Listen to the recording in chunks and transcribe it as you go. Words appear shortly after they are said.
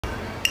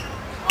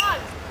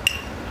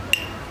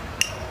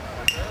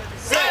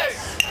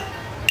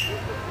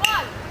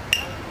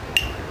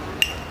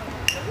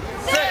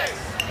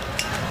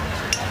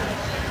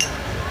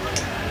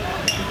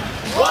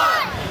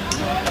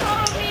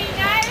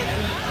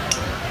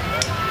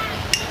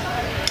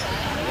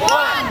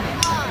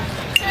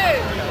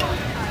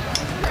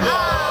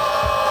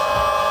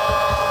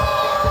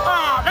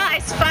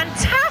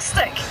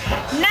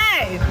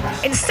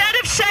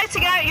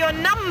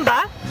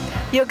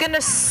you're going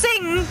to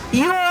sing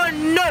your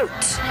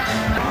note.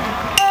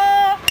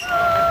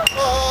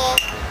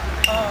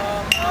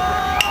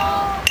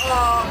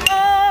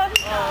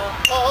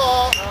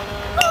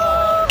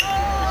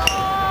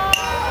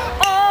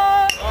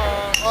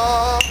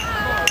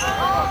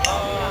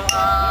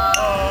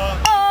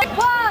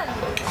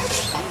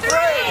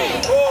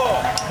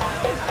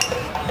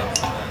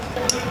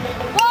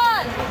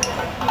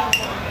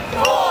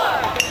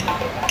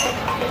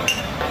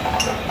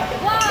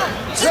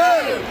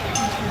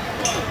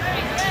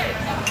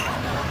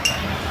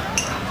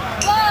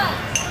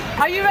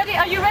 Are you ready?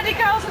 Are you ready,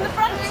 girls in the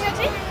front? Are you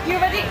ready? You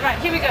ready? Right,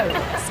 here we go.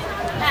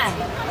 And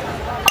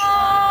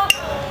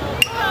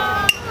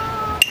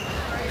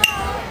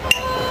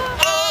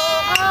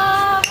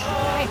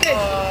okay, good.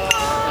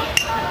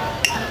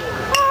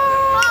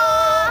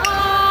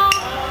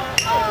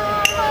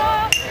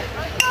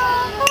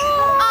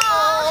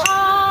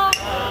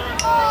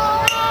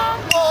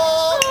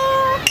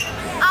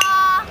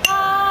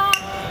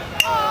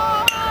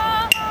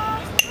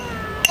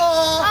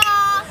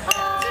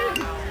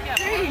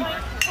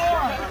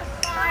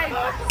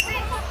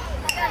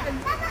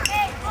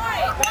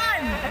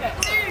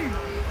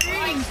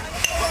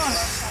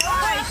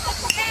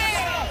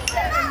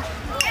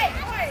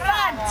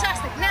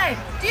 Fantastic. Now,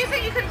 do you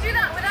think you can do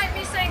that without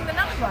me saying the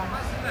number?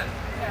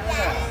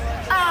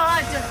 Yeah. Oh,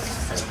 I don't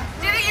think so.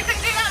 Do you think you can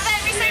do that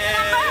without me saying the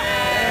number?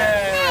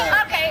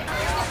 Yeah. Okay.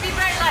 Just be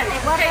very loud.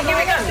 Okay, here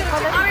we go.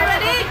 Are we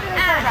ready?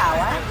 And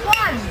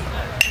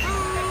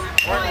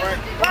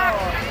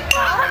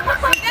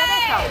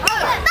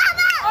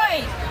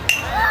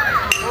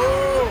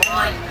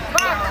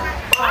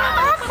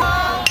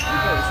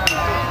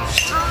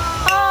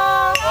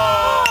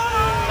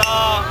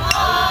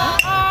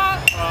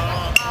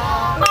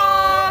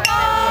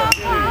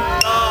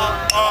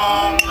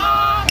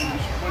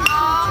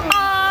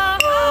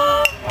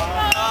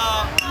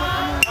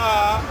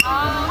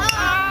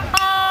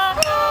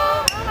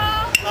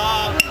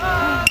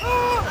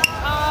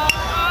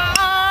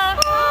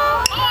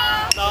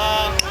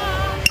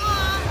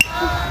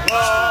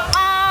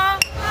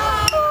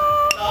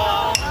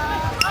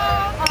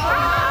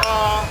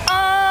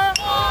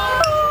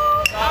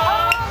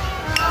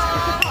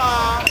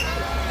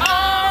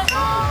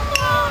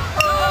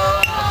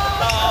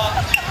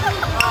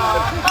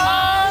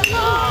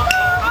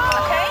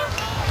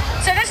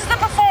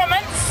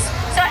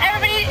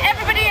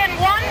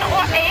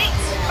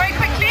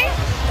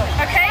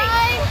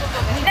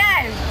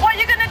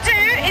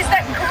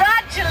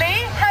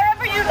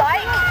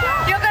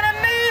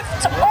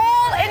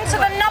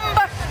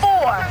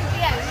 4.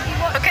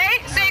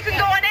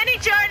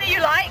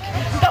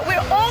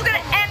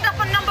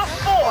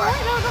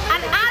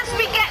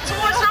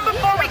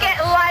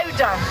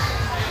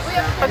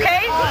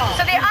 Okay?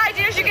 So the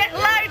idea is you get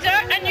louder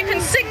and you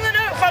can sing the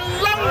note for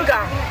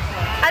longer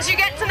as you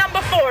get to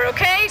number 4,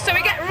 okay? So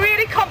we get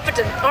really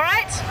confident,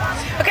 alright?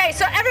 Okay,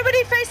 so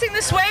everybody facing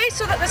this way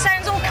so that the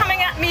sound's all coming